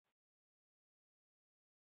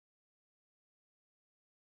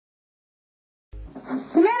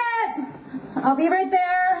Just a minute. I'll be right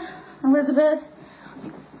there, Elizabeth.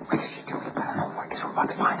 What is she doing? I don't know. I guess we're about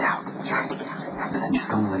to find out. You have to get out of sight. Listen, just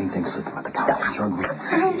don't let anything slip about the couch. Drug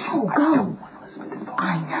Oh, go. I don't want Elizabeth involved.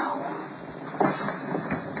 I know.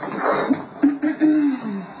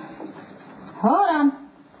 Hold on.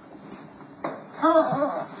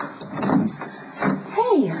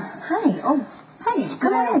 Hey. Hi. Oh, hi.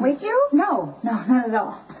 Did I wake you? No, not at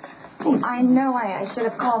all. Please. I know I should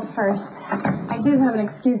have called first. I do have an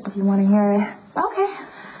excuse if you want to hear it. Okay.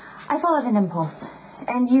 I followed an impulse.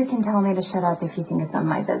 And you can tell me to shut up if you think it's none of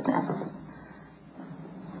my business.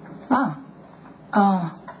 Oh,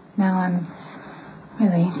 now I'm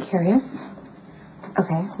really curious.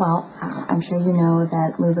 Okay, well, I'm sure you know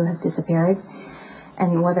that Lulu has disappeared.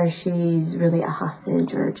 And whether she's really a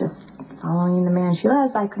hostage or just following the man she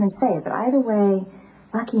loves, I couldn't say. But either way,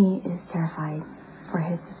 Lucky is terrified for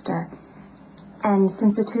his sister. And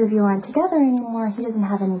since the two of you aren't together anymore, he doesn't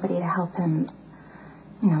have anybody to help him,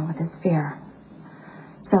 with his fear.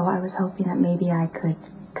 So I was hoping that maybe I could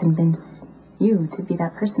convince you to be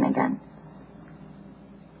that person again.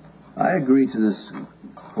 I agreed to this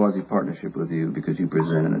quasi-partnership with you because you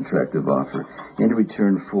present an attractive offer. In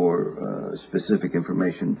return for specific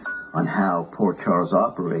information on how Port Charles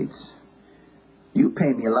operates, you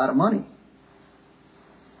pay me a lot of money.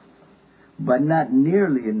 But not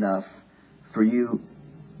nearly enough for you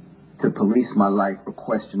to police my life or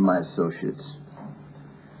question my associates.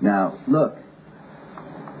 Now, look.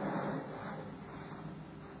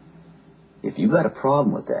 If you got a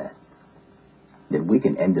problem with that, then we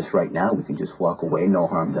can end this right now. We can just walk away, no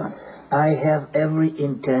harm done. I have every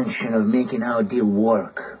intention of making our deal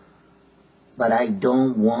work. But I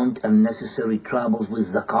don't want unnecessary troubles with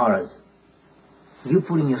Zakaras. You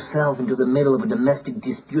putting yourself into the middle of a domestic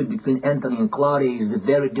dispute between Anthony and Claudia is the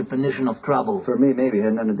very definition of trouble. For me, maybe. It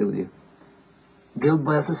had nothing to do with you. Guilt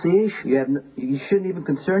by association? You shouldn't even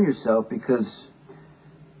concern yourself because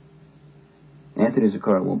Anthony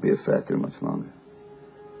Zakara won't be a factor much longer.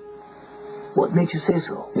 What makes you say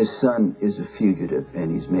so? His son is a fugitive,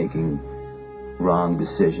 and he's making wrong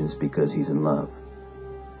decisions because he's in love.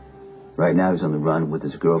 Right now, he's on the run with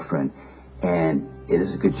his girlfriend, and it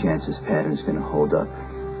is a good chance his pattern's going to hold up.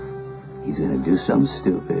 He's going to do something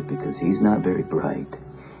stupid because he's not very bright,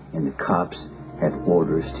 and the cops have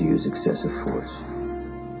orders to use excessive force.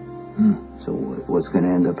 So what's going to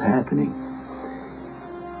end up happening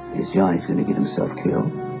is Johnny's going to get himself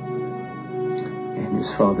killed. And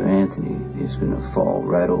his father, Anthony, is going to fall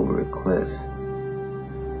right over a cliff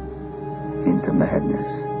into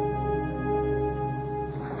madness.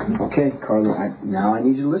 Okay, Carla, now I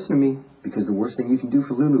need you to listen to me, because the worst thing you can do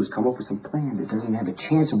for Lulu is come up with some plan that doesn't even have a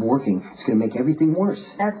chance of working. It's going to make everything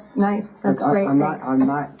worse. That's nice. That's great. I'm Thanks.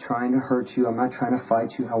 not trying to hurt you. I'm not trying to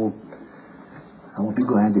fight you. I will be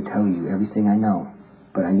glad to tell you everything I know.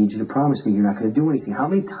 But I need you to promise me you're not going to do anything. How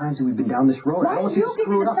many times have we been down this road? Why did you pick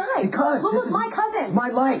to decide? Because Lulu's my cousin. It's my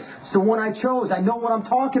life. It's the one I chose. I know what I'm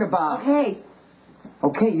talking about. Okay.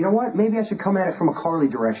 Okay, you know what? Maybe I should come at it from a Carly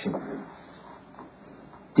direction.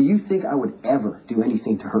 Do you think I would ever do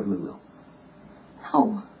anything to hurt Lulu?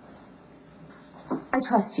 No. I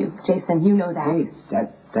trust you, Jason. You know that. Hey,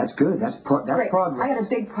 that's good. That's Great. progress. I got a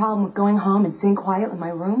big problem with going home and sitting quiet in my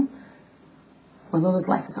room when Lulu's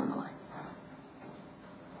life is on the line.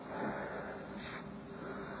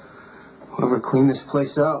 Whoever cleaned this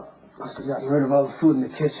place out must have gotten rid of all the food in the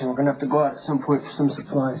kitchen. We're gonna have to go out at some point for some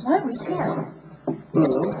supplies. What? We can't.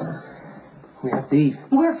 We have to eat.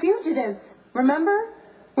 We're fugitives, remember?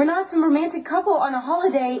 We're not some romantic couple on a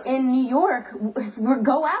holiday in New York. If we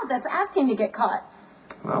go out, that's asking to get caught.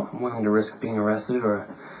 Well, I'm willing to risk being arrested or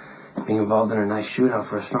being involved in a nice shootout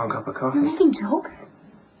for a strong cup of coffee. You're making jokes?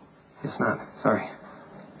 Guess not. Sorry.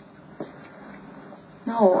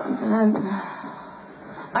 No,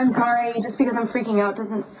 I'm sorry. Just because I'm freaking out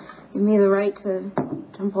doesn't give me the right to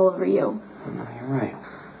jump all over you. No, you're right.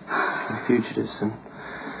 We're fugitives, and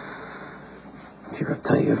if you're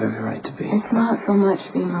uptight, you have every right to be. It's not so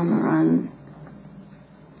much being on the run.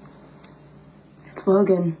 It's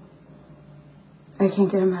Logan. I can't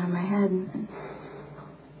get him out of my head.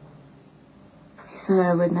 He said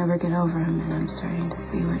I would never get over him, and I'm starting to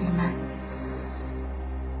see what he meant.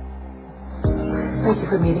 Thank you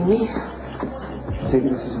for meeting me. Take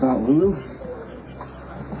this is about Lulu?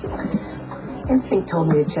 Instinct told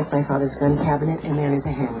me to check my father's gun cabinet, and there is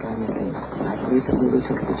a handgun missing. I believe that Lulu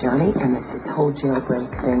took it to Johnny, and that this whole jailbreak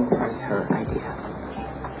thing was her idea.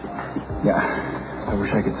 Yeah, I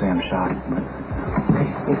wish I could say I'm shocked, but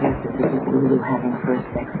Because this isn't Lulu having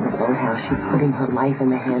first sex in a boathouse. She's putting her life in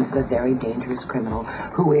the hands of a very dangerous criminal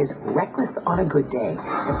who is reckless on a good day.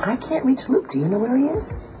 And I can't reach Luke. Do you know where he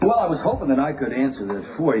is? Well, I was hoping that I could answer that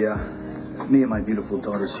for you. Me and my beautiful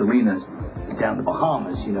daughter Serena's down in the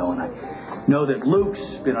Bahamas, you know, and I know that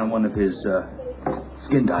Luke's been on one of his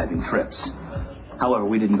skin diving trips. However,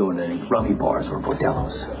 we didn't go into any rummy bars or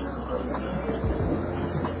bordellos.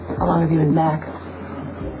 How long have you been back?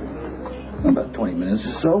 About 20 minutes or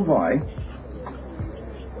so. Why?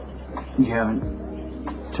 You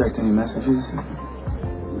haven't checked any messages?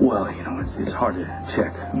 Well, you know, it's hard to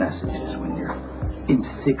check messages when you're in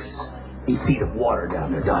 60 feet of water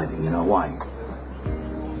down there diving, you know. Why?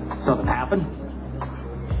 Something happened?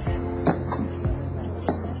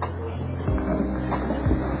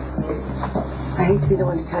 I hate to be the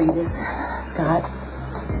one to tell you this, Scott.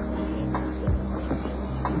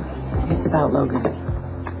 It's about Logan.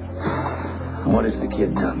 What has the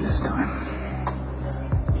kid done this time?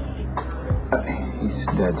 He's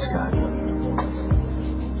dead, Scott.